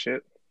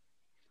Shit.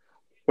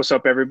 What's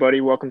up,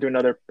 everybody? Welcome to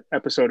another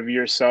episode of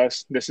Your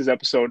Sus. This is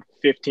episode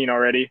 15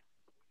 already.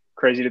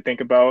 Crazy to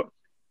think about.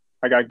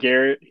 I got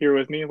Garrett here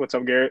with me. What's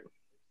up, Garrett?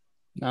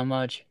 Not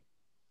much.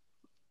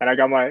 And I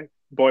got my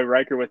boy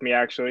Ryker with me,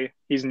 actually.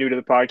 He's new to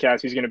the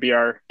podcast. He's going to be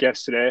our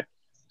guest today.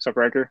 What's up,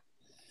 Ryker?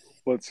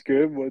 What's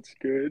good? What's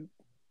good?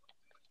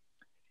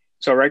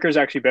 So, Ryker's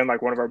actually been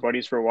like one of our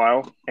buddies for a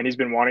while, and he's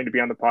been wanting to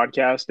be on the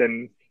podcast.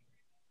 And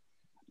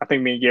I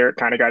think me and Garrett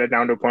kind of got it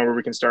down to a point where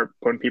we can start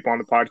putting people on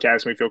the podcast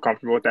and we feel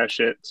comfortable with that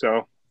shit.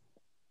 So,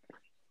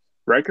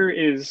 Ryker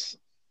is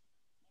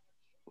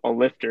a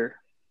lifter,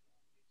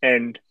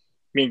 and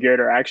me and Garrett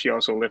are actually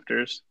also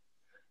lifters.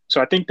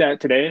 So I think that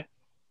today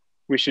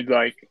we should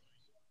like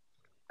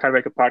kind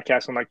of make a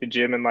podcast on like the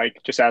gym and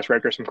like just ask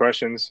Ryker some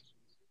questions.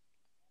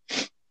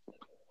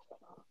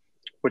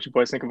 What you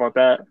boys think about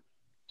that?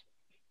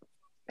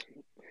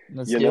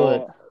 Let's You do it.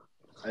 know,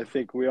 I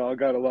think we all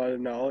got a lot of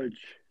knowledge,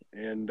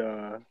 and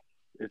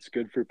it's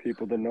good for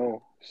people to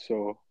know.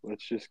 So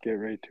let's just get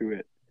right to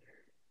it.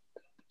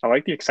 I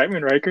like the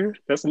excitement, Ryker.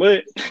 That's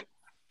lit.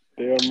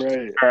 Damn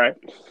right. All right.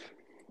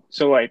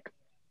 So like,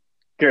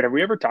 Garrett, have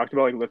we ever talked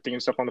about like lifting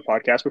and stuff on the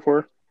podcast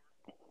before?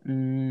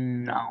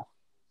 No.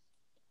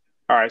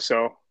 All right.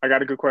 So I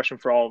got a good question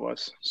for all of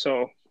us.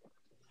 So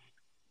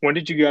when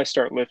did you guys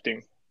start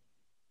lifting?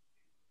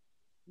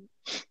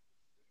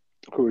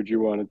 Who would you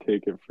want to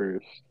take it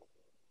first?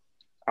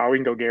 We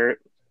can go Garrett.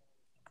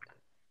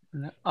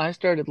 I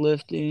started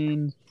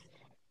lifting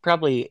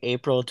probably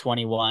April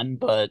 21,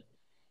 but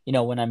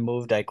when I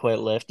moved, I quit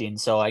lifting,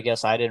 so I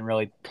guess I didn't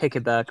really pick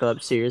it back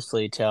up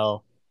seriously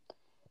till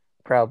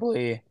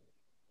probably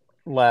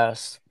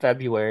last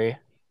February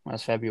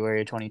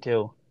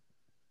 22.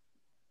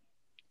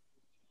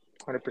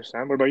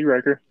 100%. What about you,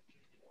 Ryker?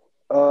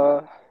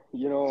 Uh,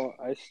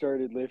 I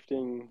started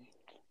lifting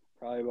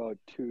probably about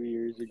 2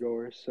 years ago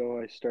or so.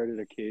 I started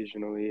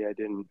occasionally. I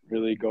didn't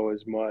really go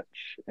as much,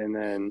 and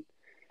then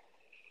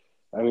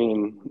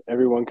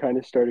everyone kind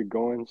of started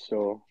going,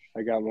 so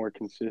I got more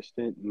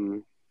consistent,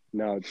 and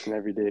now it's an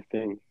everyday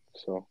thing.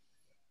 So,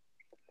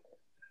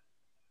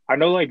 I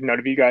know like none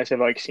of you guys have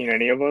like seen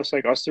any of us,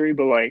 like us three,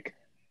 but like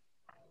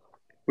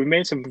we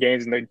made some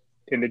gains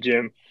in the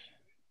gym.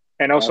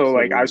 And also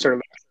like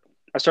absolutely.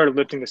 I started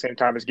lifting the same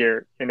time as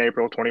Garrett in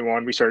April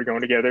 21. We started going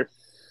together.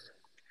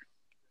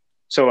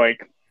 So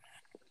like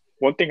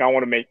one thing I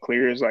want to make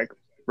clear is like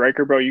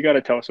Riker, bro, you got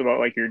to tell us about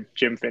like your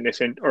gym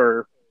fitness and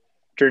or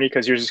journey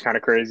because yours is kind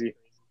of crazy.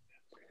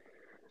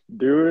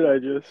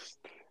 Dude,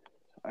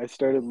 I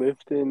started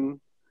lifting.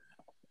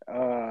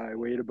 I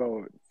weighed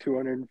about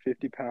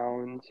 250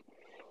 pounds.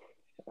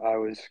 I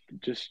was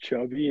just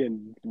chubby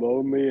and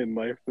lonely, and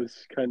life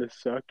was kind of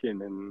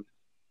sucking. And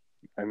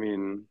I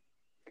mean,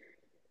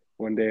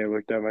 one day I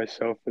looked at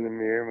myself in the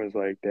mirror and was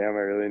like, damn, I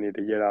really need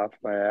to get off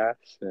my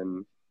ass.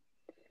 And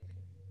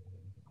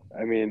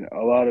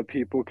a lot of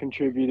people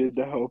contributed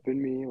to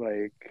helping me,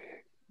 like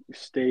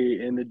stay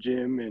in the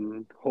gym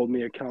and hold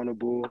me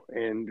accountable.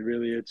 And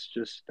really, it's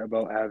just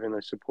about having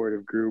a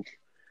supportive group.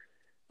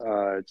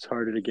 It's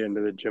harder to get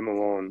into the gym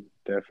alone,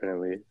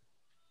 definitely.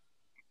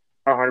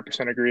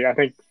 100% agree. I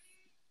think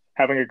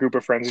having a group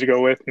of friends to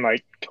go with and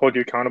like hold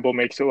you accountable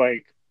makes it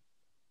like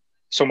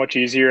so much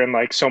easier and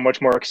like so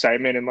much more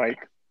excitement and like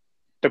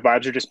the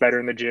vibes are just better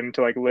in the gym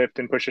to like lift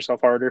and push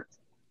yourself harder.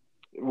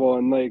 Well,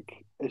 and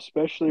like,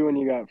 especially when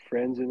you got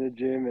friends in the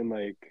gym and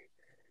like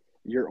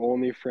your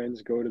only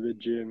friends go to the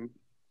gym,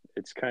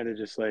 it's kind of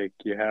just like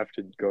you have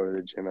to go to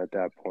the gym at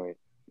that point.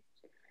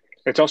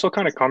 It's also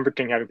kind of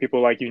comforting having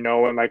people like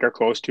and like are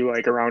close to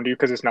like around you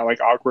because it's not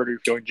like awkward or you're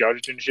feeling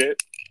judged and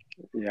shit.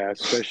 Yeah,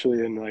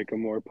 especially in like a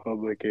more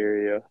public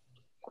area.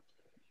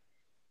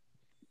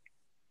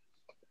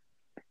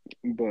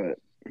 But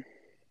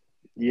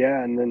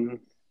yeah, and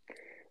then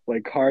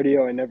like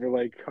cardio, I never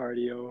liked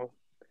cardio.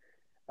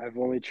 I've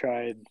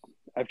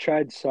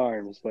tried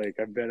SARMs, like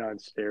I've been on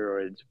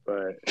steroids,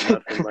 but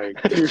nothing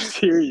like too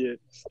serious.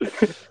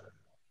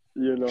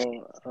 You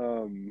know,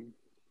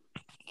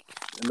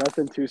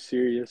 nothing too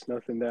serious,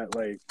 nothing that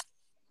like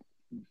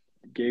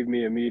gave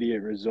me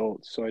immediate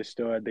results. So I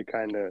still had to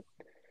kind of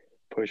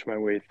push my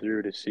way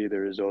through to see the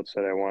results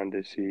that I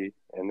wanted to see.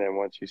 And then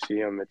once you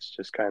see them, it's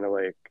just kind of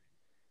like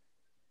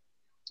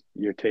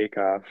your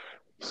takeoff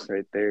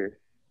right there.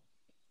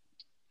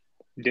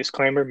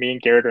 Disclaimer: me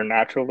and Garrett are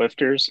natural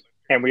lifters,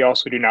 and we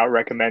also do not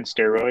recommend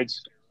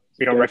steroids.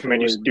 We don't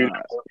recommend you Definitely do them.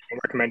 not. We don't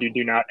recommend you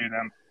do not do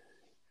them.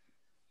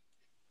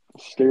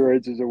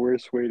 Steroids is the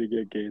worst way to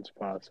get gains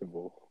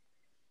possible.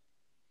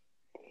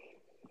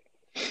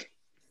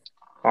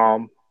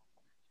 Um,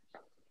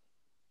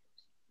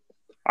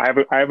 I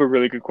have a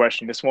really good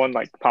question. This one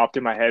like popped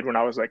in my head when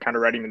I was like kind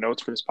of writing the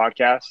notes for this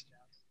podcast.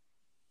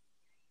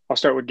 I'll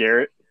start with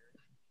Garrett.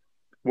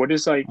 What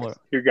is like What?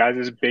 your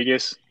guys'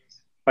 biggest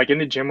like in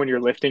the gym when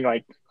you're lifting,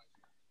 like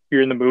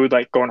you're in the mood,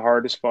 like going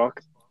hard as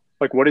fuck?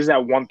 Like what is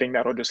that one thing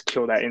that'll just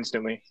kill that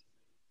instantly?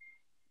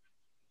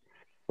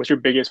 What's your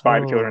biggest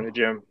vibe killer in the Oh,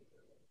 gym?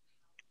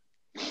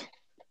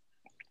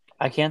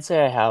 I can't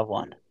say I have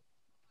one.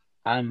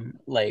 I'm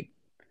like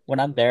when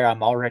I'm there,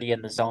 I'm already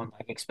in the zone.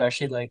 Like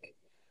especially like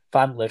if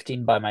I'm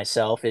lifting by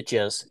myself, it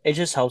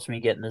just helps me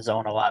get in the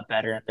zone a lot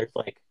better. And there's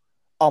like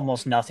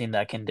almost nothing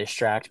that can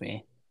distract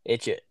me.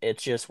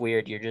 It's just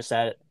weird. You just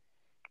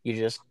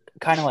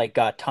kind of like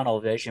got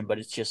tunnel vision, but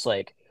it's just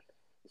like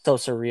so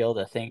surreal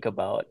to think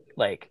about.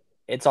 Like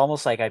it's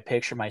almost like I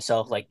picture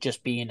myself like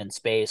just being in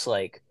space,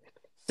 like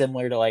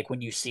similar to like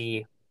when you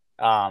see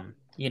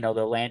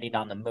the landing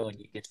on the moon,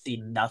 you can see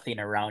nothing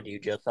around you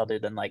just other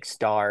than like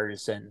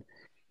stars and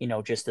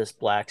just this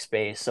black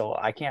space. So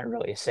I can't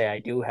really say I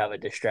do have a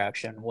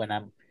distraction when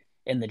I'm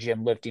in the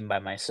gym lifting by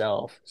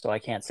myself. So I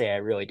can't say I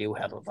really do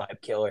have a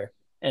vibe killer.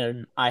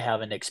 And I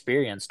haven't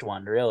experienced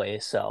one really,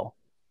 so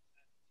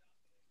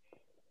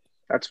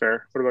That's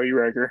fair. What about you,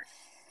 Ryker?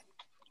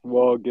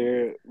 Well,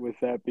 Garrett, with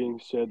that being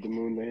said, the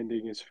moon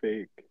landing is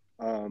fake.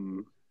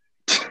 Um,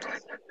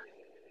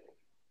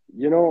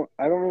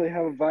 I don't really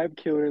have a vibe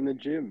killer in the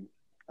gym.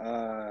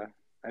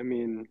 I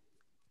mean,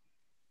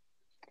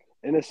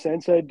 in a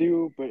sense I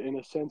do, but in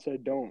a sense I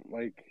don't.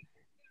 Like,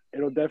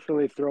 it'll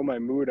definitely throw my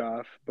mood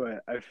off,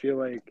 but I feel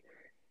like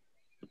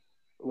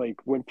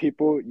when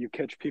you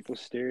catch people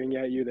staring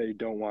at you, they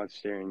don't want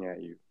staring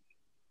at you.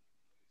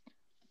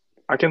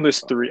 I can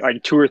list three,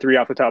 like two or three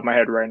off the top of my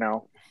head right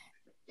now.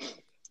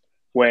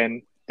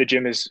 When the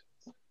gym is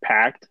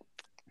packed,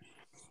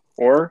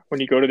 or when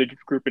you go to the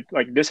group,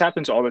 like this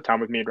happens all the time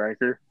with me and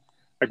Riker.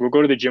 Like we'll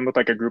go to the gym with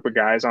like a group of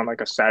guys on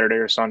like a Saturday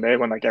or Sunday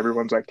when like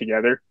everyone's like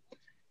together,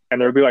 and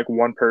there'll be like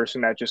one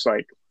person that just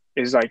like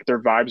is like their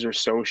vibes are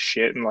so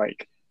shit and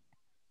like,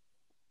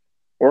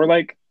 or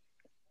like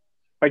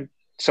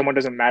someone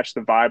doesn't match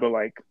the vibe of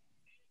like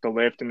the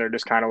lift and they're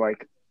just kind of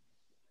like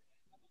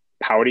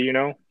pouty, you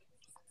know.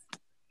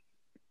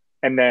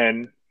 And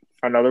then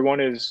another one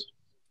is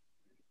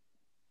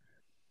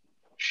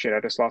shit. I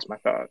just lost my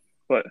thought,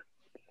 but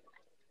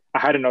I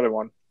had another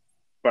one,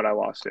 but I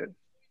lost it.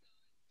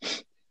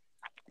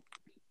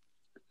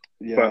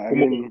 Yeah, But I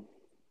mean,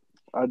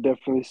 I'd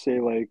definitely say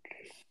like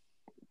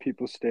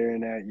people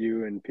staring at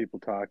you and people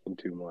talking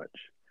too much,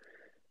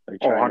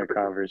 like oh, trying to 100%.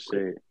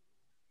 conversate.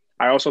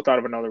 I also thought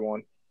of another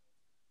one,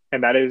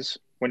 and that is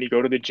when you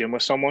go to the gym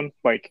with someone,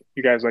 like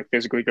you guys like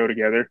physically go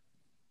together,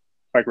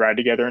 like ride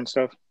together and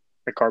stuff,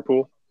 like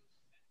carpool,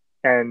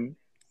 and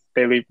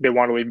they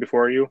want to leave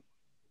before you,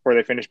 or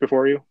they finish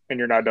before you, and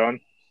you're not done.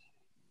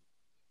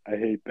 I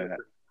hate that.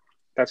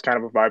 That's kind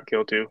of a vibe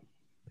kill too.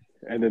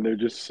 And then they're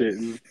just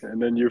sitting,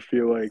 and then you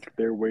feel like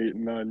they're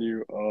waiting on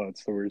you. Oh,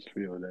 it's the worst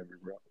feeling ever,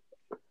 bro.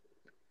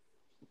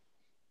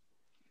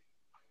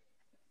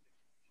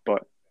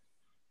 But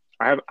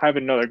I have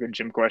another good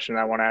gym question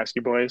I want to ask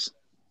you boys.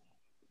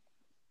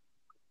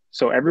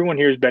 So everyone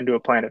here has been to a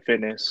Planet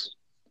Fitness,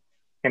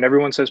 and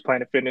everyone says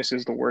Planet Fitness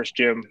is the worst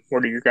gym.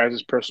 What are your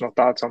guys' personal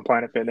thoughts on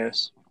Planet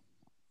Fitness?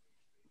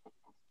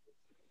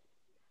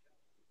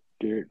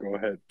 Garrett, go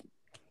ahead.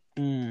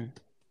 mm,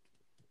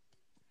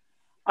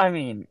 I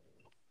mean,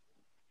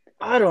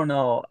 I don't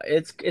know.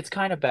 It's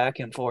kind of back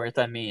and forth.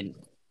 I mean,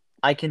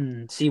 I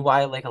can see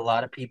why like a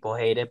lot of people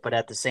hate it, but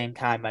at the same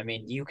time, I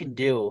mean, you can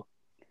do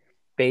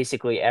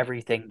basically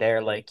everything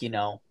there. Like,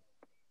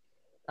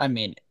 I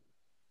mean,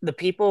 the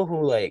people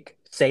who like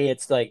say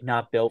it's like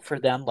not built for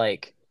them,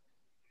 like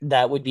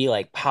that would be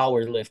like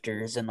power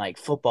lifters and like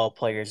football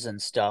players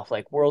and stuff,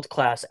 like world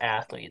class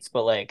athletes.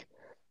 But like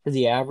for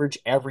the average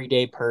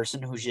everyday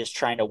person who's just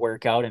trying to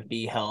work out and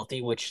be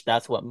healthy, which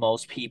that's what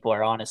most people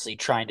are honestly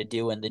trying to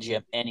do in the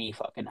gym any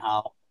fucking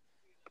how.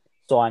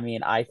 So I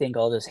mean, I think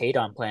all this hate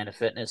on Planet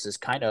Fitness is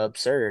kind of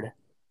absurd.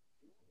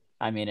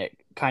 I mean, it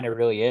kind of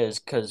really is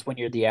because when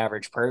you're the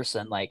average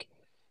person, like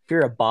if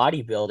you're a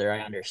bodybuilder,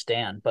 I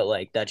understand, but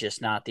like that's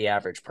just not the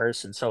average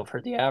person. So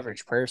for the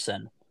average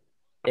person,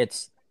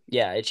 it's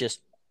yeah, it's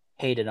just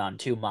hated on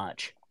too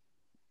much.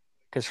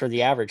 Because for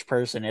the average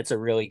person, it's a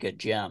really good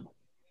gym,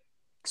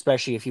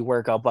 especially if you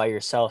work out by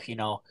yourself.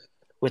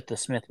 With the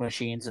Smith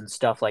machines and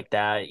stuff like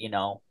that.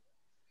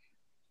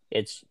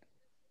 It's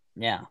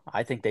yeah.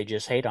 I think they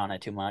just hate on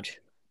it too much.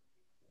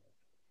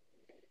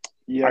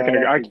 I Yeah, can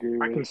I'd have to I, agree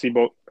I with. can see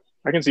both.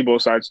 I can see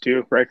both sides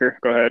too. Riker,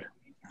 go ahead.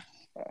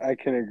 I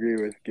can agree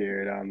with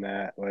Garrett on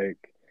that. Like,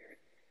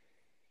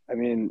 I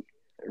mean,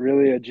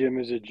 really, a gym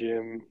is a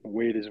gym.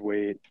 Weight is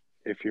weight.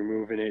 If you're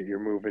moving it, you're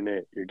moving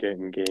it. You're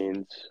getting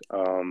gains.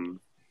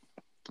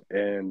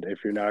 And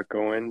if you're not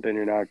going, then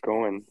you're not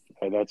going.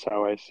 That's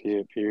how I see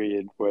it.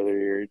 Period. Whether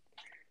you're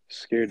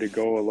scared to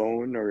go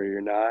alone or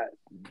you're not.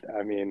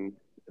 I mean,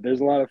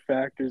 there's a lot of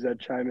factors that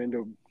chime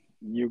into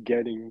you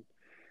getting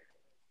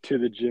to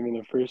the gym in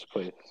the first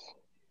place.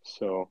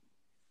 So,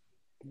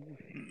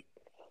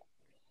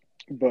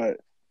 but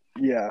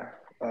yeah,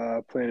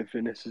 Planet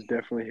Fitness is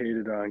definitely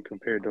hated on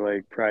compared to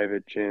like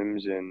private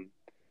gyms and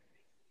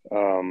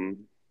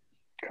um,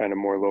 kind of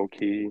more low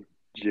key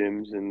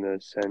gyms in the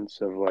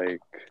sense of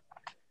like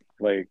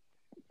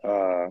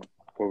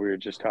what we were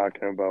just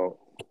talking about.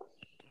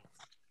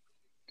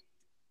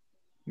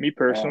 Me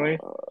personally,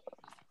 Uh,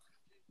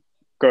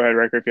 go ahead,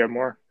 Riker, if you have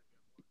more.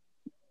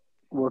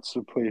 what's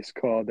the place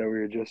called that we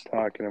were just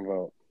talking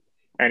about?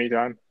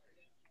 Anytime.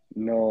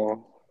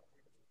 No,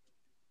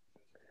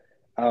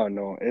 I don't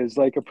know. It's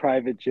like a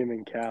private gym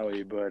in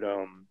Cali, but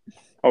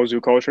Oh,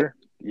 zoo culture.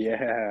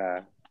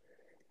 yeah,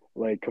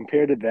 like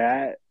compared to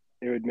that,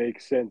 it would make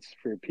sense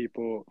for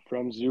people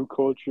from zoo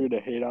culture to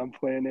hate on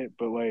Planet,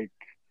 but like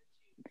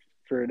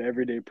for an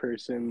everyday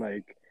person,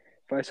 like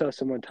if I saw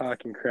someone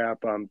talking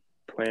crap on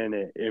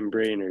Planet in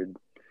Brainerd,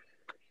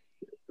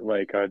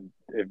 like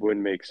it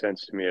wouldn't make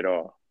sense to me at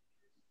all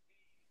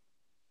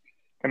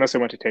Unless they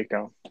went to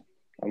takedown,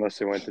 unless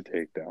they went to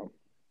takedown.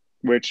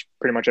 which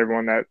pretty much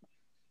everyone that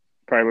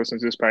probably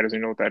listens to this probably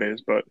doesn't know what that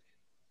is. But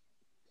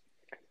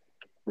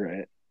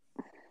Right.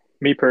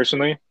 me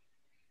personally,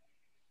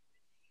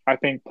 I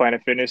think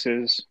Planet Fitness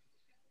is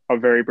a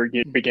very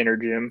beginner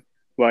gym.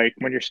 Like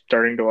when you're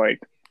starting to like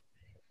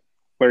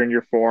learn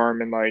your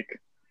form and like,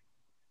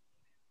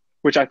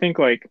 which I think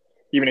like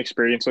even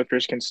experienced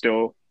lifters can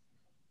still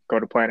go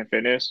to Planet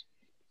Fitness,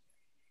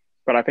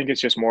 but I think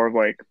it's just more of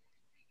like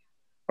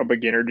a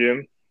beginner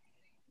gym.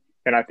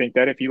 And I think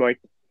that if you like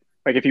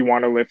if you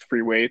want to lift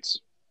free weights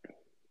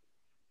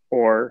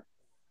or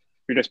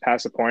you're just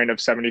past the point of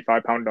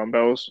 75-pound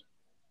dumbbells,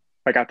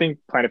 like I think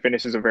Planet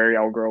Fitness is a very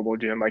outgrowable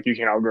gym. Like you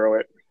can outgrow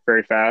it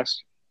very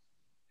fast.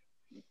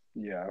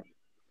 Yeah.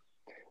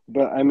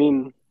 But I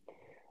mean,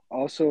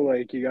 also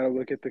like you got to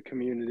look at the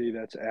community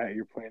that's at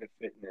your Planet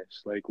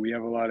Fitness. Like we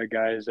have a lot of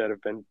guys that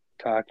have been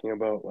talking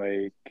about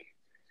like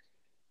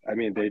I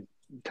mean, they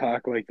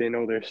talk like they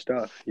know their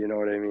stuff, you know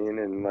what I mean?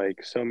 And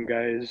like some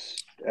guys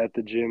at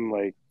the gym,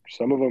 like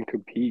some of them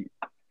compete.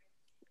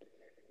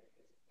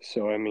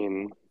 So I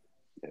mean,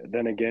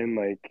 then again,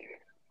 like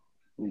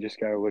you just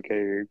gotta look at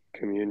your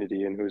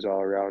community and who's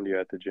all around you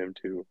at the gym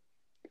too.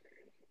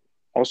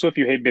 Also, if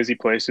you hate busy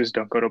places,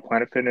 don't go to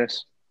Planet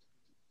Fitness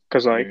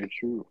because Very like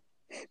true.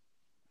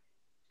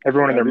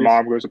 everyone and At their least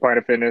mom goes to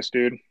Planet Fitness,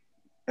 dude.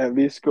 at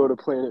least go to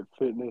Planet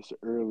Fitness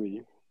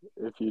early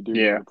if you do go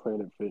Yeah, to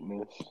Planet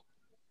Fitness.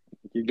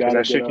 You because gotta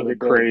that get shit can out of get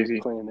bed with crazy.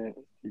 Planet.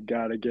 You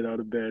gotta get out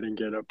of bed and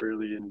get up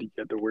early and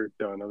get the work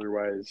done.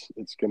 Otherwise,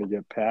 it's gonna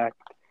get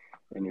packed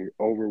and you're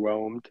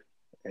overwhelmed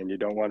and you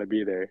don't want to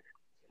be there.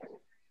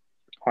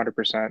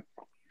 100%.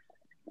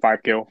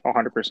 5 kill,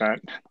 100%.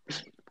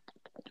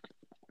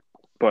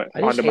 But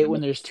I on just to hate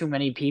when there's too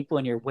many people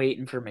and you're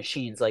waiting for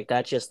machines. Like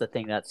that's just the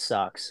thing that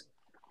sucks.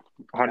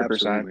 100%.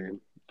 Absolutely. And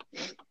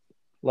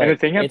Like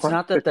it's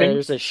not the that thing,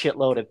 there's a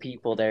shitload of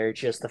people there, it's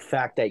just the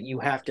fact that you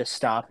have to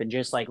stop and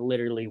just like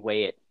literally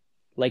wait.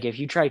 Like if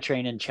you try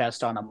training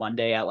chest on a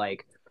Monday at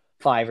like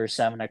 5 or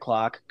 7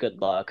 o'clock, good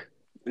luck.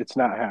 It's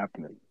not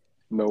happening.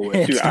 No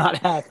way. dude, It's not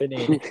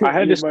happening. I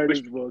had You to might switch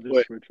as my well just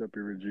split. switch up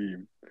your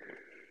regime.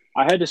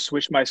 I had to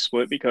switch my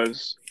split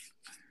because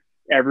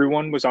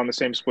everyone was on the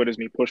same split as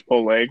me, push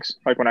pull legs,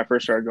 like when I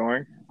first started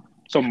going.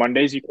 So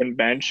Mondays you couldn't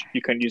bench,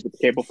 you couldn't use the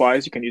cable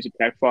flies, you couldn't use the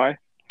tech fly,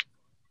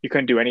 you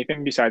couldn't do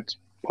anything besides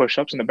push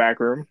ups in the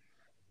back room.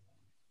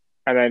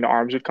 And then the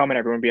arms would come and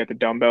everyone would be at the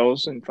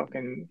dumbbells and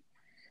fucking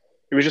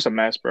it was just a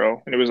mess,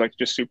 bro. And it was like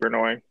just super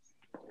annoying.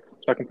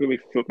 So I completely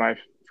flipped my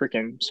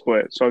freaking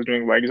split. So I was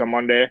doing legs on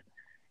Monday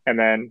and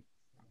then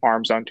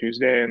arms on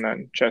Tuesday and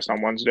then chest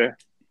on Wednesday.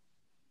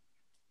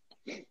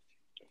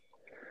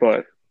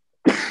 But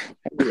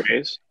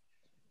anyways,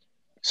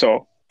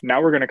 so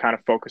now we're gonna kind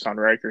of focus on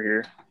Riker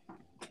here.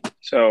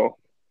 So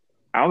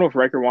I don't know if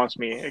Riker wants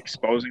me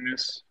exposing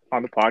this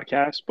on the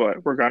podcast,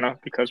 but we're gonna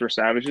because we're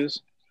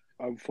savages.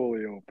 I'm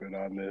fully open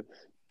on this.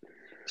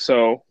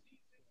 So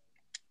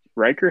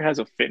Riker has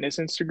a fitness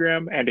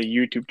Instagram and a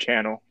YouTube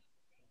channel.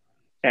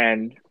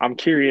 And I'm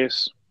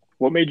curious,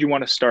 what made you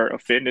want to start a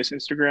fitness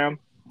Instagram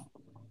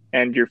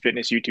and your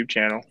fitness YouTube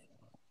channel?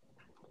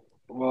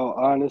 Well,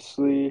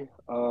 honestly,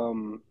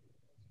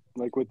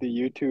 like with the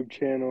YouTube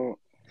channel,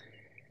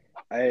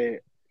 I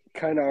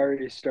kind of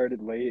already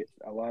started late.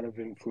 A lot of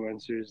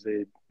influencers,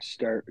 they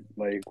start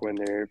like when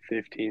they're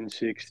 15,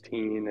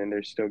 16 and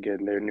they're still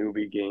getting their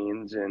newbie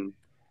gains and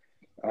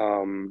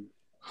um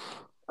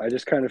I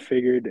just kind of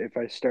figured if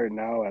I start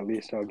now, at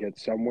least I'll get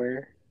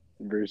somewhere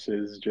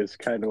versus just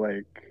kind of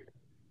like,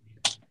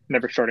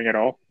 Never starting at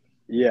all.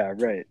 yeah,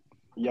 right.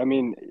 Yeah, I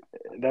mean,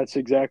 that's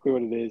exactly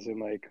what it is. And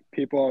like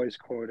people always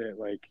quote it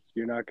like,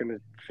 you're not going to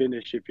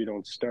finish if you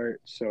don't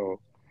start. So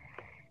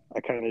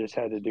I kind of just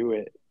had to do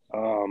it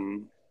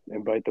and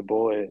bite the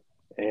bullet.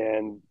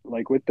 And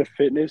like with the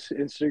fitness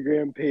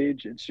Instagram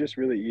page, it's just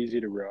really easy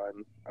to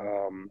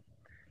run.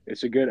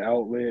 It's a good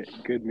outlet,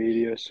 good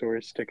media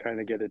source to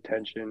kind of get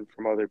attention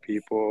from other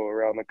people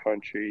around the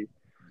country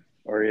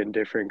or in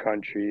different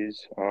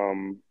countries.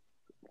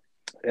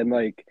 And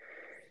like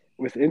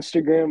with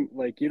Instagram,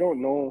 like you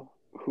don't know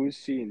who's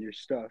seeing your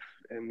stuff.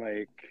 And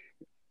like,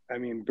 I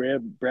mean,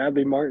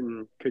 Bradley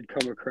Martin could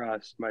come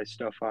across my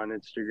stuff on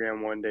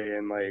Instagram one day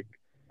and like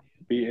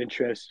be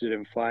interested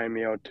in flying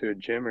me out to a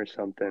gym or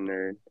something.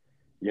 Or,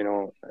 you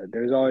know,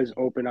 there's always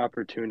open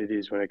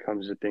opportunities when it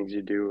comes to things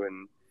you do.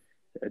 And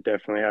it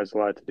definitely has a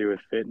lot to do with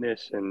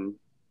fitness. And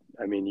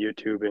I mean,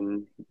 YouTube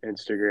and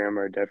Instagram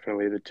are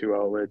definitely the two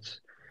outlets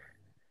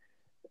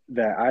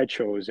that I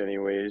chose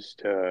anyways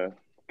to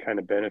kind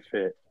of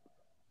benefit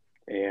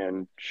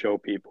and show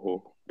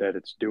people that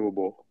it's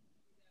doable.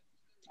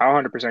 I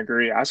 100%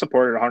 agree. I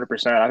support it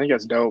 100%. I think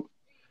that's dope.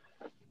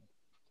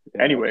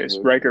 Yeah, Anyways,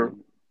 absolutely, Riker,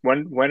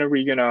 man. when are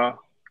we gonna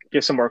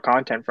get some more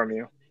content from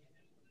you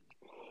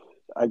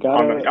I on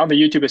gotta the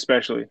YouTube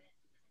especially?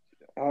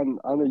 on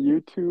the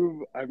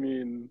YouTube. I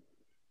mean,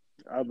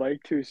 I'd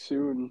like to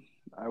soon.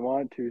 I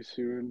want to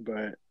soon,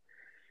 but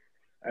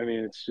I mean,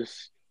 it's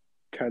just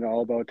kind of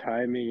all about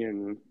timing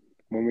and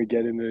when we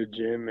get into the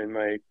gym and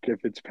like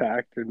if it's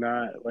packed or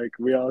not. Like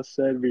we all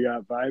said, we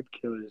got vibe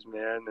killers,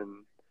 man,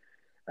 and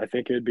I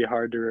think it'd be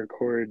hard to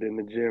record in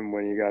the gym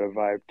when you got a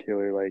vibe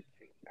killer like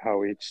how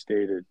we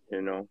stated,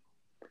 you know.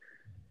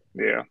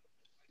 Yeah,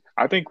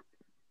 I think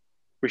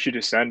we should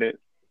just send it.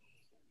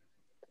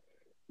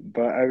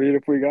 But I mean,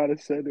 if we gotta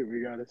send it,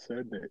 we gotta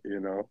send it, you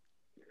know.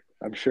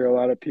 I'm sure a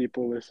lot of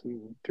people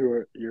listen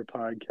to your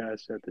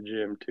podcast at the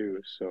gym too,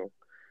 so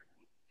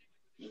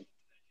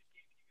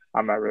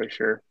I'm not really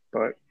sure,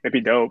 but it'd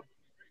be dope.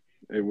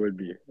 it would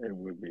be. It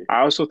would be.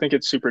 I also think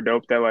it's super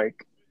dope that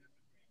like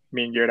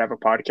me and Garrett have a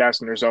podcast,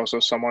 and there's also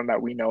someone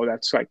that we know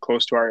that's like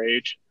close to our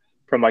age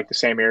from like the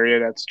same area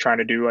that's trying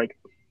to do like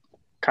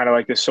kind of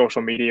like this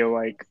social media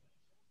like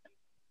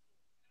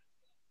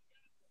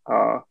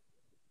uh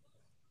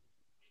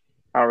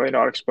I don't really know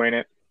how to explain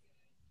it,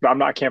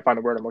 but I can't find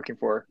the word I'm looking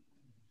for,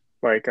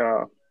 like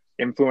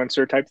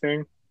influencer type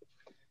thing.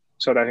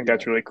 So I think Yeah.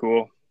 that's really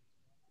cool,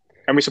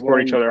 and we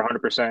support each Well, other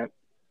 100%.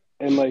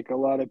 and like a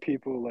lot of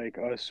people like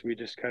us, we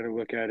just kind of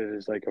look at it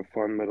as like a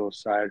fun little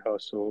side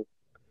hustle.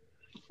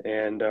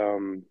 And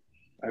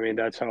I mean,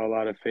 that's how a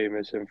lot of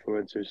famous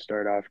influencers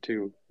start off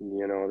too.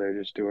 You know, they're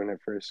just doing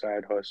it for a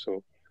side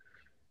hustle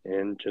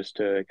and just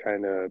to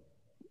kind of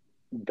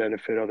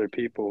benefit other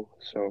people.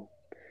 So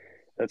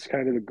that's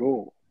kind of the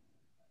goal.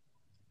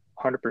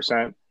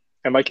 100%.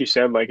 And like you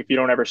said, like if you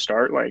don't ever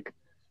start, like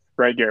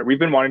right, Garrett, we've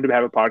been wanting to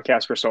have a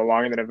podcast for so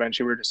long, and then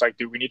eventually we are just like,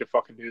 dude, we need to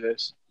fucking do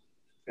this.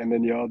 And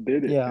then y'all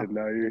did it, Yeah. and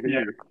now you're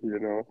Yeah. here, you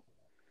know?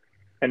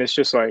 And it's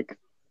just like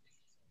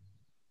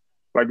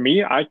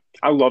me, I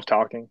love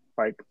talking.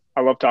 Like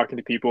I love talking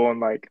to people and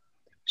like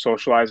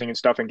socializing and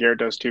stuff. And Garrett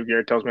does too.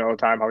 Garrett tells me all the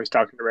time how he's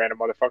talking to random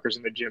motherfuckers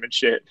in the gym and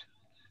shit,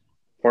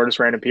 or just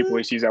random people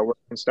he sees at work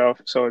and stuff.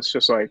 So it's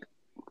just like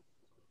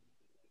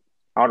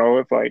I don't know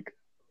if like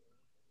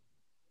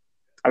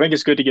I think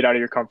it's good to get out of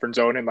your comfort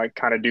zone and like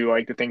kind of do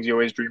like the things you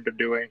always dreamed of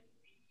doing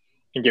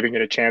and giving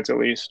it a chance at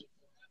least.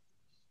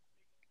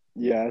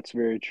 Yeah, that's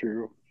very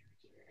true.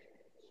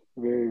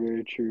 Very,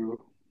 very true.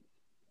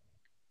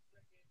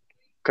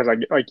 Because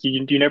like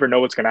you never know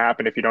what's gonna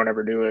happen if you don't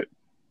ever do it.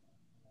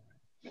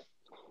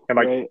 And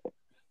like Right.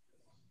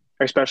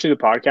 especially the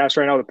podcast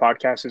right now, the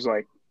podcast is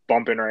like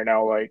bumping right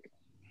now. Like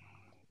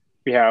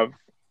we have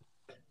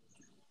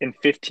in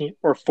 15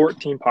 or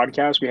 14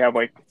 podcasts, we have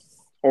like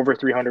over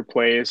 300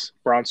 plays.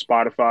 We're on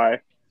Spotify,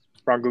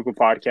 we're on Google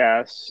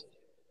Podcasts.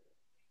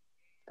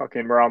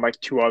 Fucking, we're on like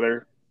two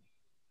other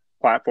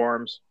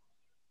platforms.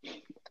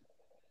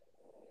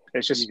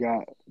 It's You just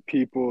got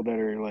people that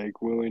are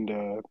like willing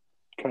to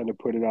kind of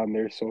put it on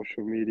their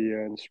social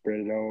media and spread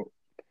it out.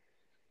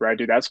 right,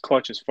 dude. That's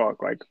clutch as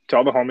fuck. Like to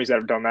all the homies that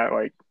have done that,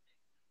 like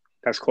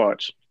that's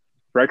clutch.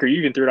 Riker, you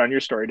even threw it on your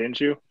story, didn't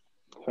you?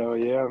 Hell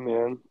yeah,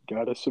 man.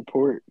 Gotta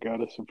support.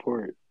 Gotta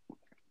support.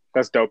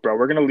 That's dope, bro.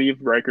 We're gonna leave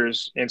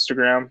Riker's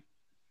Instagram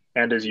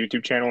and his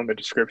YouTube channel in the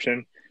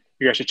description.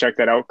 You guys should check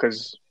that out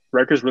because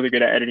Riker's really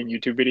good at editing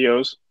YouTube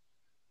videos,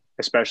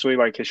 especially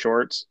like his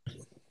shorts,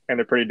 and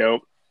they're pretty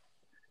dope.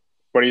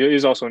 But he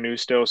is also new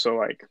still, so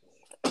like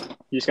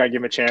you just gotta give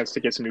him a chance to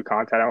get some new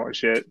content out and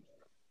shit.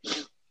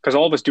 Because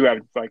all of us do have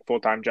like full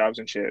time jobs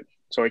and shit.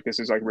 So like this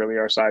is like really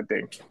our side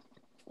thing.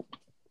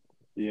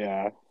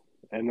 Yeah.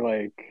 And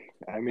like,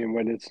 I mean,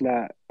 when it's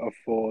not a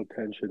full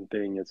attention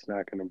thing, it's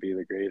not going to be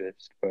the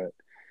greatest, but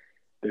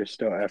there's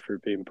still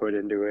effort being put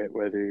into it,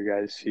 whether you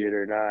guys see it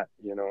or not,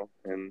 you know,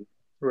 and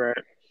Right.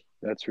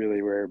 that's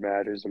really where it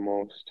matters the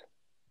most.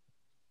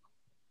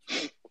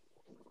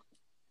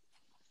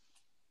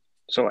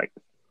 So like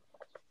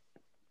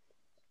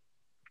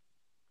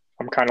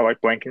I'm kind of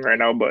like blanking right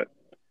now, but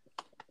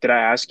did I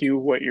ask you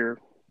what your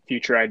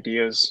future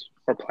ideas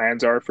or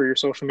plans are for your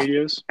social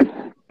medias?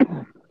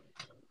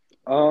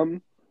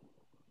 Um,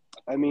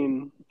 I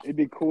mean, it'd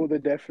be cool to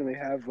definitely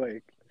have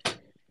like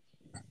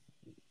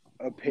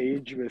a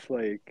page with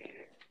like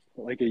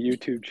a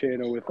YouTube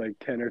channel with like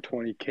 10 or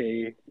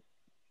 20K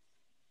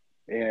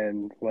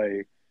and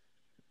like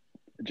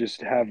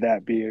just have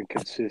that be a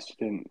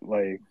consistent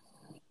like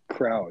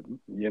crowd,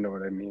 you know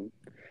what I mean?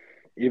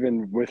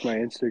 Even with my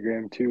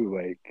Instagram too,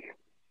 like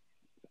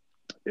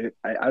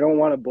I don't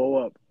want to blow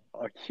up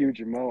a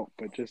huge amount,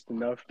 but just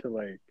enough to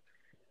like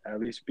at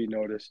least be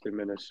noticed in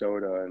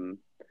Minnesota and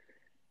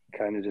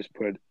kind of just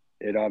put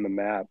it on the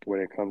map when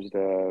it comes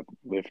to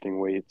lifting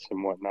weights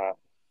and whatnot.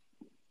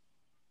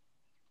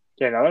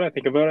 Yeah, now that I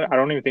think about it, I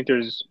don't think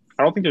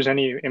there's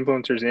any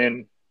influencers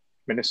in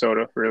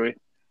Minnesota really.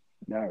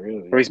 Not Or at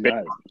really. least big.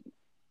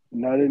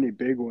 Not any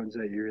big ones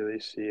that you really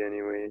see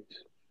anyways.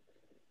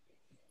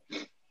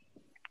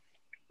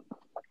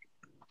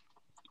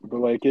 But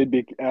like, it'd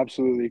be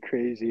absolutely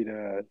crazy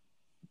to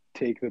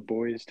take the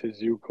boys to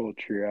zoo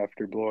culture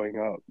after blowing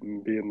up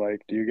and being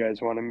like, "Do you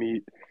guys want to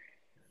meet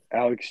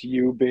Alex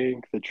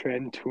Eubank, the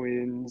Trent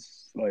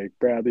twins, like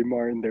Bradley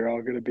Martin? They're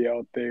all gonna be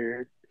out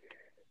there."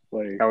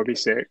 Like, That would be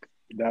sick.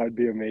 that would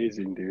be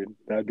amazing, dude.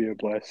 That'd be a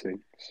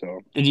blessing. So,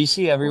 Did you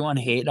see everyone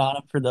hate on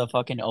him for the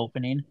fucking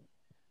opening?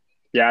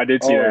 Yeah, I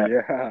did see oh that.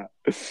 yeah,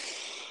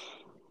 It's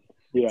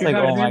You're yeah, like,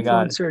 not oh an my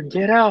God. influencer.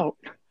 Get out.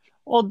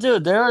 Well,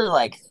 dude, there were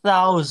like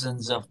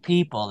thousands of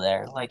people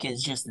there. Like,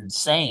 it's just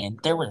insane.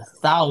 There were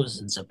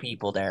thousands of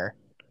people there.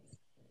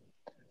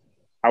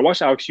 I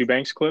watched Alex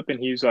Eubanks clip, and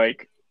he's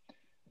like,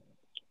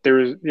 there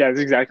was, yeah, that's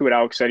exactly what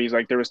Alex said. He's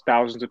like, there was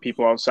thousands of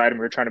people outside, and we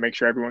were trying to make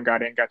sure everyone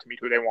got in, got to meet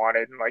who they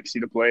wanted, and like see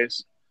the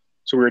place.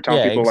 So we were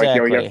telling Yeah, people like,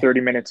 yo, you have exactly.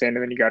 30 minutes in,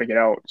 and then you got to get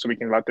out, so we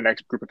can let the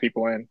next group of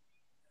people in.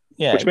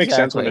 Yeah, Which makes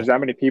sense when there's exactly.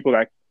 that many people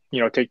that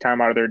take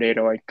time out of their day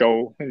to like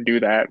go and do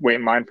that, wait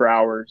in line for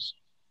hours.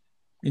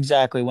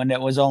 Exactly. When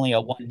it was only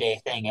a 1 day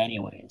thing,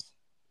 anyways.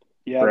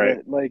 yeah. Right.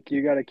 But like,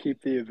 you got to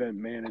keep the event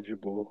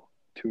manageable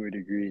to a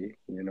degree.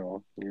 You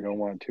don't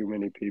want too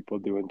many people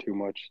doing too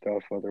much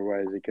stuff,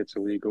 otherwise it gets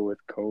illegal with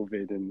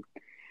COVID and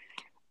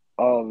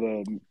all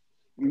the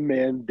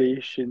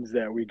mandations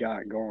that we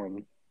got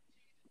going.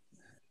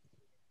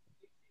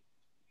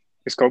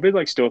 Is COVID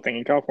like still a thing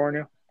in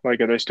California?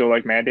 Like, are they still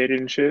like mandated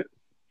and shit?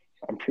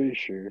 I'm pretty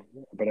sure,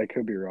 but I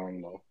could be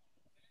wrong though.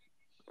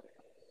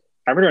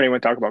 I haven't heard anyone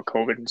talk about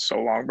COVID in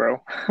so long,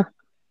 bro.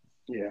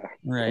 Yeah,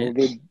 Right.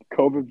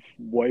 COVID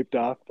wiped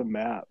off the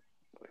map.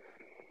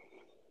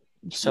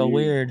 It's So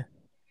weird. weird.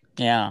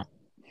 Yeah.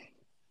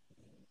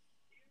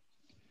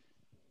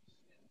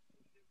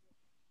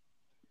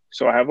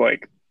 So I have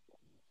like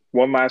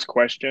one last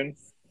question,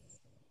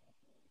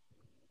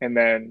 and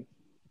then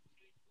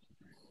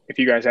if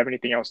you guys have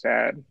anything else to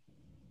add,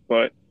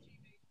 but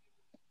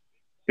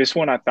this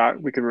one I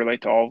thought we could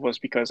relate to all of us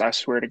because I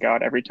swear to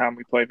God, every time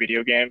we play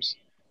video games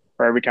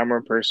or every time we're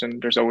in person,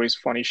 there's always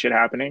funny shit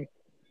happening.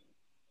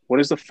 What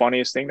is the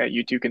funniest thing that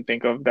you two can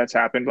think of that's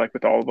happened like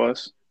with all of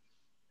us?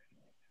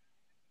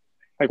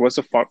 Like, what's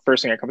the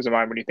first thing that comes to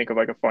mind when you think of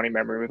like a funny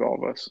memory with all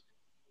of us?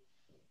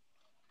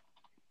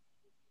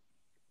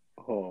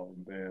 Oh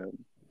man.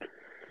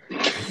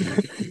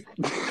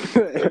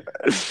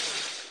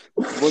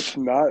 What's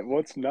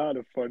not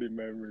a funny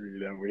memory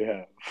that we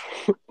have?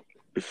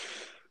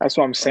 That's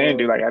what I'm saying,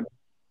 dude. Like, Uh,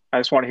 I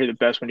just want to hear the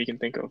best one you can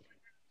think of.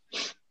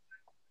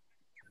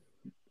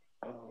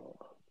 uh,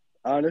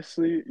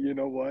 honestly, you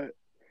know what?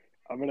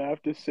 I'm gonna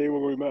have to say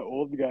when we met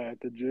old guy at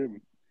the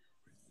gym.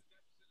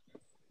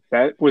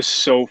 That was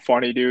so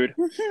funny, dude.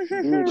 Dude,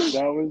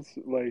 that was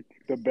like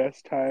the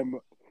best time.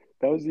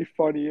 That was the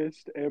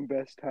funniest and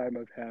best time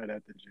I've had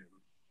at the gym.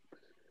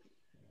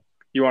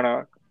 You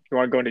wanna you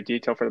wanna go into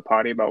detail for the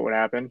potty about what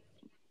happened?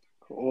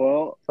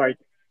 Well, Like,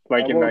 I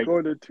like in won't like, go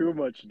into too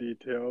much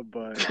detail,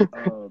 but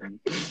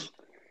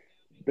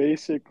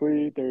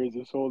basically there was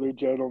this older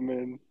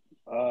gentleman.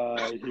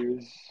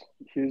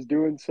 He was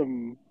doing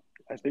some.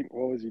 I think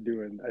what was he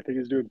doing? I think he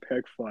was doing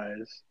pec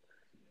flies,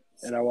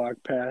 and I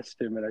walked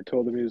past him and I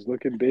told him he was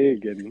looking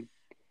big, and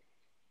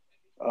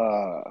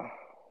uh,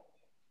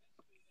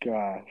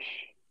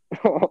 gosh.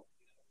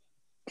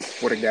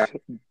 what a guy.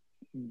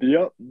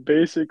 Yep.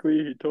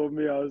 Basically, he told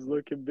me I was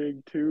looking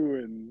big too,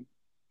 and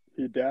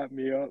he dapped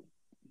me up.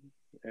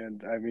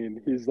 And I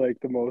mean, he's like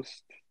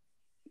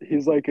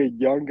a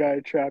young guy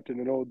trapped in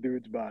an old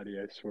dude's body,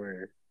 I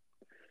swear.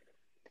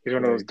 He's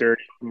one of those Like,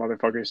 dirty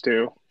motherfuckers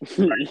too.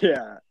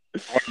 yeah.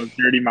 One of those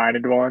dirty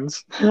minded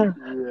ones.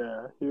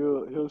 Yeah.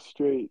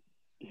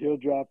 He'll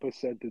drop a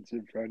sentence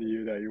in front of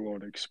you that you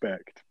won't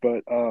expect.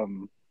 But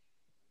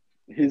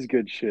he's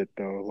good shit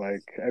though.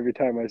 Like every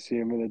time I see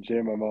him in the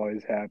gym, I'm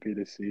always happy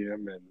to see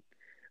him, and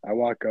I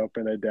walk up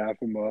and I dap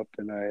him up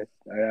and I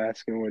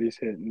ask him what he's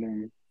hitting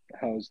and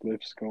how his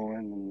lift's going,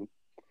 and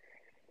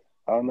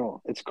I don't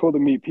know. It's cool to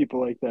meet people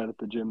like that at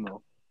the gym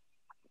though,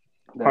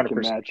 that can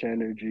 100%. match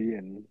energy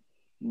and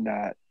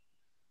not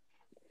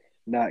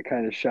not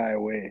kind of shy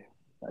away,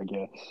 I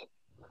guess.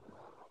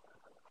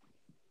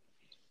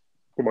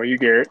 What about you,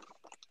 Garrett?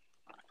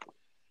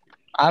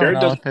 I don't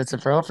Garrett know does. if it's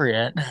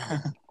appropriate.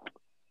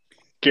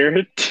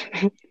 Garrett.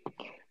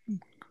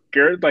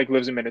 Garrett like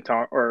lives in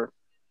Minnetonka, or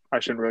I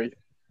shouldn't really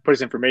put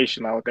his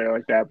information out there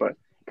like that. But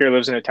Garrett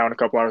lives in a town a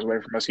couple hours away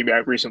from us. He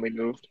recently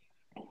moved,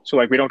 so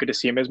like we don't get to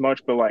see him as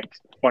much. But like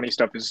funny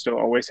stuff is still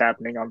always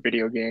happening on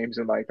video games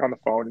and like on the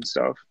phone and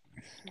stuff.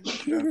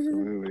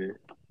 Absolutely.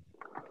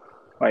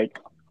 Like,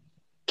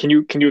 can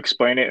you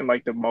explain it in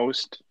like the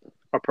most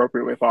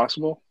appropriate way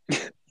possible?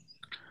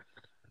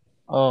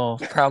 Oh,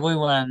 probably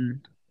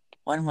when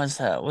was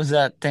that? Was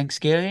that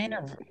Thanksgiving?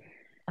 Or,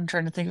 I'm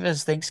trying to think if it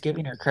was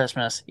Thanksgiving or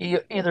Christmas.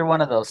 Either one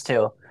of those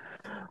two.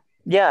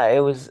 Yeah,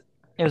 it was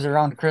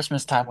around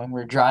Christmas time when we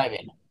were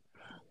driving.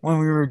 When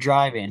we were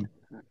driving.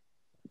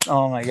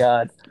 Oh my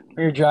God.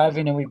 We were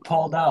driving and we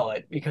pulled out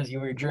because you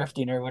were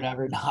drifting or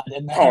whatever not.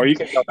 And Oh, then you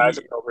can tell that's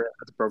appropriate.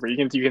 That's appropriate.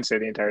 You can say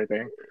the entire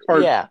thing,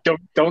 or yeah.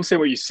 don't say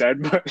what you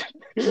said, but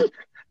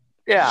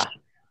Yeah.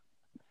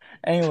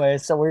 Anyway,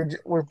 so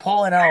we're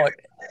pulling out.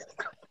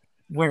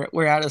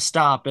 We're at a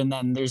stop, and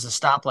then there's a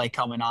stoplight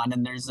coming on,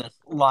 and there's a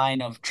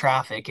line of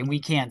traffic, and we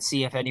can't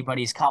see if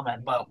anybody's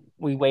coming. But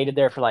we waited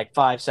there for like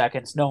 5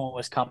 seconds. No one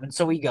was coming,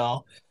 so we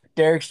go.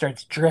 Derek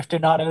starts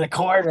drifting out of the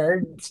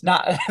corner. It's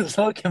not it's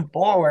looking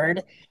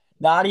forward,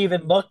 not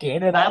even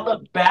looking. And I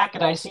look back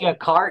and I see a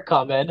car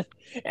coming,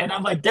 and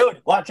I'm like,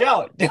 dude, watch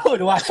out,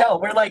 dude, watch out.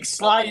 We're like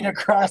sliding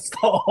across the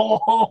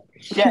whole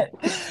shit.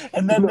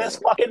 And then this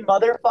fucking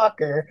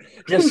motherfucker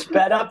just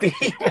sped up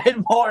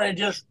even more and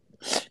just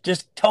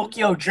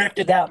Tokyo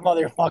drifted that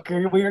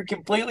motherfucker. We were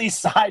completely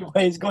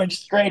sideways going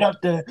straight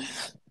up to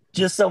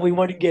just so we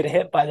wouldn't get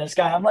hit by this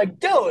guy. I'm like,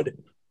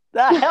 dude,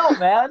 the hell,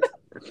 man?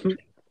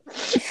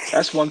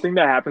 That's one thing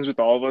that happens with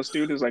all of us,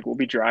 dude, is like we'll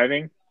be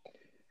driving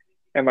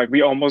and like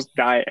we almost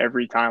die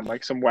every time.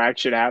 Like some whack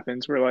shit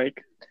happens. We're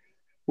like,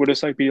 we'll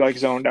just like be like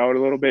zoned out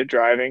a little bit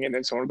driving, and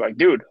then someone will be like,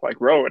 dude, like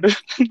road.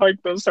 Like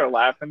they'll start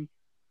laughing.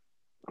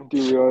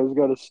 Dude, we always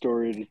got a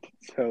story to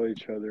tell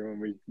each other when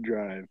we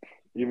drive,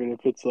 even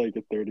if it's like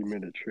a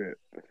 30-minute trip.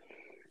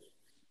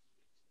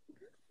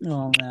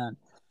 Oh, man.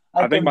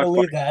 I I think couldn't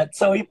believe that.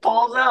 So he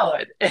pulls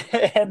out,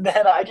 and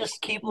then I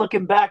just keep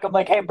looking back. I'm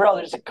like, hey, bro,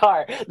 there's a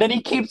car. Then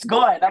he keeps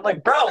going. I'm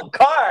like, bro,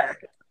 car.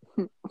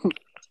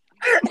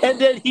 And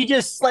then he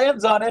just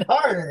slams on it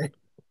harder.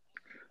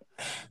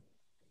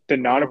 The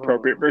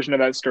non-appropriate version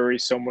of that story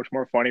is so much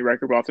more funny.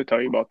 Ryker will have to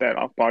tell you about that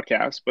off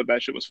podcast, but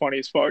that shit was funny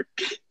as fuck.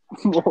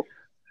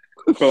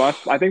 But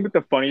I think that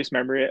the funniest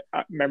memory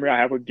I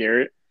have with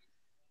Garrett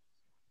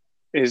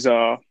is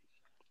we're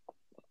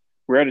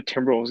at a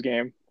Timberwolves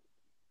game.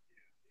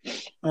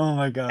 Oh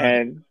my god!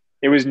 And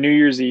it was New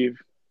Year's Eve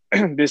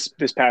this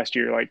past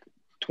year, like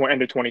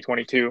end of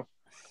 2022,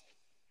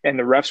 and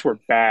the refs were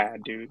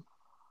bad, dude.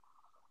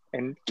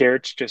 And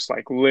Garrett's just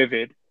like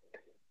livid.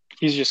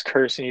 He's just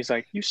cursing. He's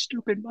like, "You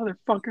stupid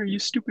motherfucker! You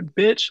stupid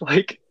bitch!"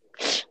 Like,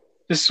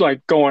 just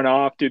like going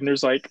off, dude. And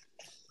there's like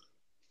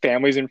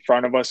families in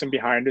front of us and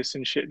behind us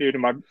and shit, dude.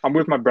 And I'm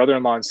with my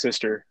brother-in-law and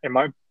sister, and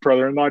my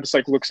brother-in-law just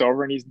like looks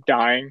over and he's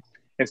dying.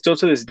 And still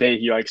to this day,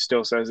 he like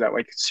still says that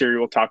like Siri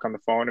will talk on the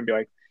phone and be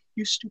like,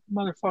 "You stupid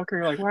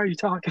motherfucker! Like, why are you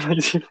talking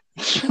like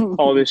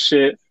all this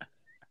shit?"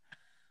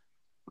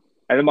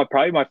 And then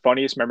probably my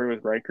funniest memory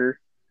with Riker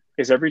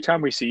is every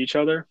time we see each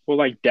other, we'll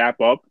like dap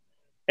up,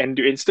 and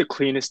it's the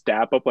cleanest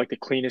dap up, like the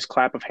cleanest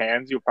clap of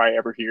hands you'll probably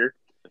ever hear.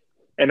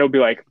 And it'll be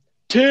like,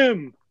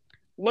 "Tim,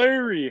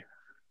 Larry."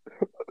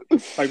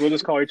 Like we'll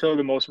just call each other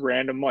the most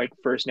random like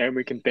first name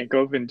we can think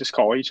of, and just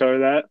call each other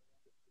that.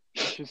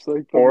 It's just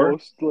like the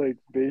most like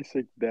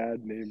basic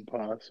dad name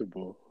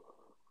possible.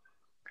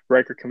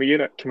 Riker, can we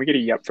get a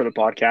yep for the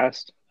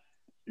podcast?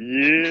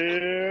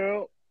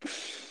 Yeah.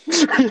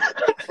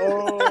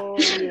 Oh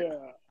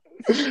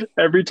yeah.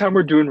 Every time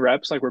we're doing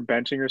reps, like we're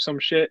benching or some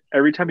shit,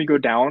 every time you go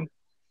down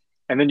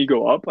and then you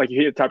go up, like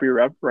you hit the top of your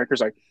rep,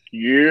 Riker's like,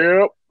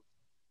 "Yep."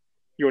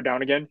 You go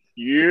down again,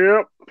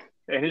 "Yep."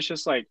 And it's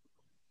just like,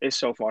 it's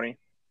so funny.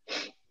 The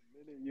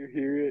minute you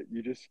hear it,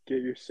 you just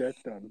get your set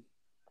done.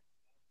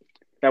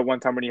 That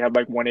one time when you had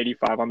like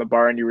 185 on the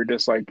bar and you were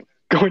just like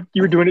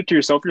you were doing it to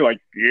yourself, you're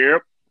like,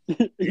 "Yep,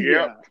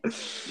 yep,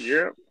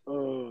 yep."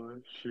 Oh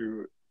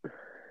shoot.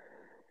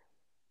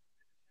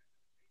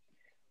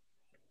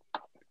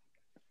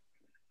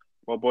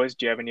 Well, boys,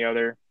 do you have any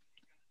other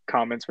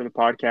comments for the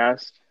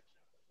podcast?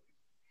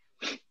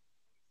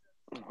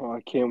 Oh,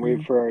 I can't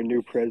wait for our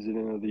new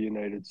president of the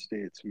United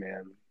States,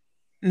 man.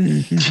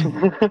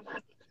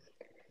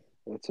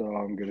 That's all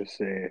I'm gonna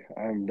say.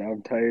 I'm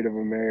tired of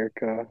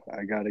America.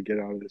 I gotta get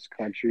out of this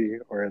country,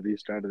 or at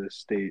least out of this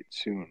state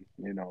soon.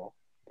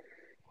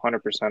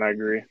 100%, I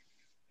agree.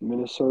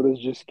 Minnesota's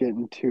just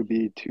getting to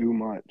be too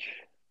much.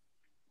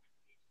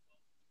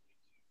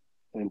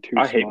 And too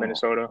I hate small.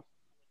 Minnesota.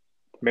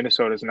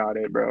 Minnesota's not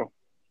it, bro.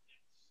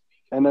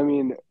 And I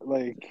mean,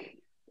 like,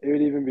 it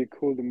would even be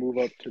cool to move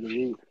up to the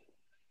roof.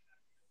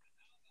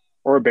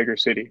 Or a bigger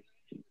city.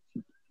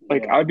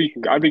 Like Yeah,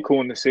 I'd be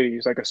cool in the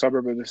cities, like a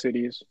suburb of the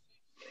cities.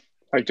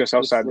 Like just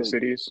outside the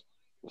cities.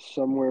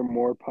 Somewhere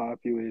more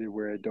populated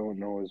where I don't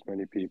know as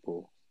many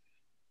people.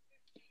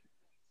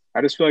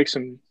 I just feel like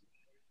some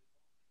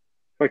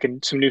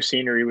new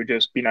scenery would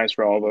just be nice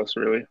for all of us,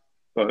 really.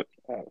 But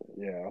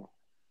yeah.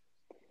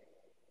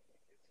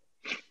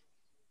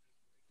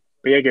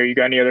 But yeah, Gary, you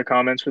got any other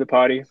comments for the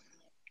potty?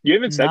 You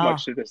haven't said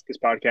much to this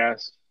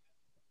podcast.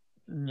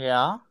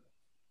 Yeah.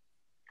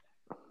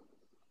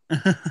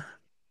 You're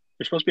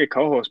supposed to be a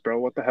co-host, bro.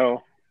 What the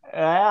hell?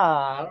 Yeah,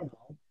 I don't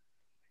know.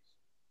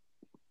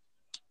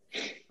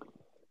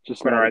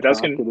 Just not a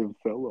talkative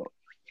fellow.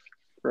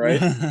 Right?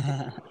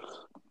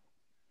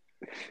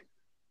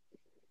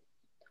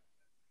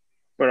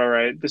 But all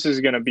right, this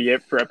is going to be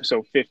it for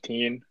episode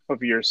 15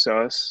 of Your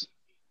Sus.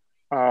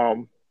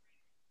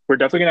 We're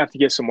definitely going to have to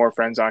get some more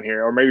friends on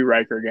here, or maybe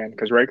Ryker again,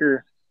 because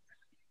Ryker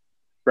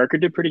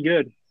did pretty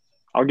good.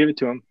 I'll give it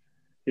to him.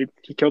 He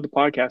killed the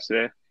podcast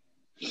today.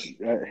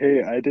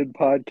 Hey, I did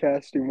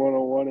podcasting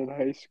 101 in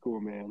high school,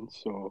 man,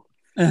 so.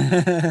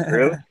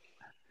 Really?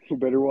 You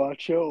better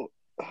watch out.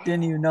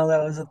 Didn't even know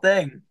that was a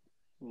thing.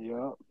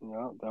 Yeah,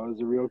 yeah, that was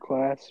a real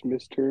class,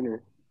 Miss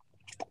Turner.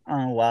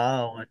 Oh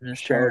wow, Miss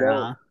Shout Turner,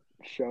 out, huh?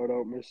 shout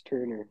out, Miss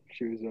Turner.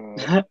 She's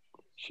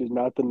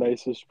not the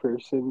nicest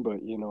person, but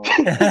she definitely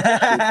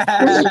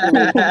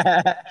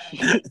she,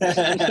 she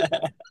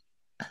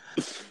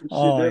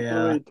Oh yeah,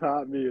 definitely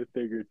taught me a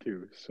thing or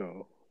two.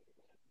 So,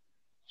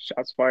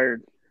 Shots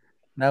fired.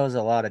 that was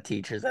a lot of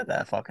teachers at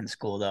that fucking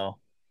school, though.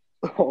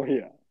 oh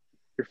yeah,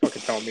 You're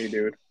fucking telling me,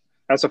 dude.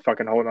 That's a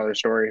fucking whole nother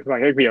story.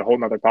 Like it'd be a whole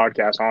nother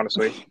podcast,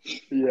 honestly.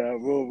 yeah.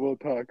 We'll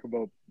talk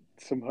about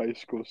some high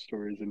school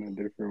stories in a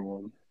different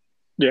one.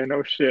 Yeah,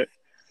 no shit.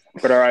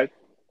 But all right.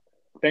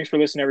 Thanks for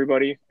listening,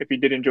 everybody. If you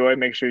did enjoy,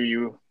 make sure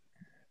you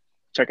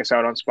check us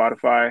out on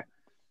Spotify.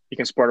 You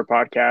can support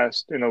our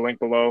podcast in the link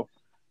below.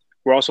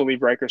 We'll also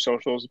leave Ryker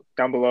socials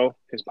down below,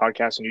 his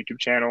podcast and YouTube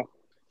channel.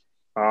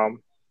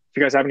 If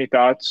you guys have any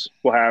thoughts,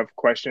 we'll have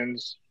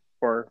questions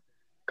or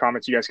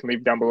comments you guys can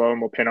leave down below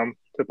and we'll pin them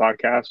to the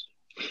podcast.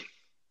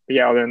 But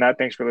yeah, other than that,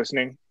 thanks for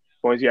listening.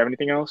 Boys, do you have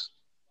anything else?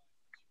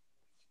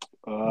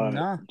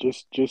 No.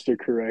 Just to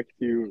correct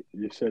you,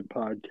 you said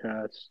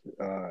podcast.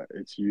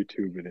 It's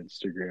YouTube and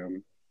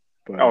Instagram,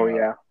 but Oh,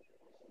 yeah.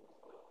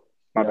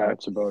 My yeah, bad.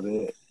 that's about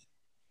it.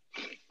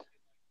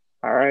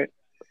 All right.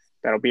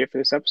 That'll be it for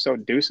this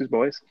episode. Deuces,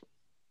 boys.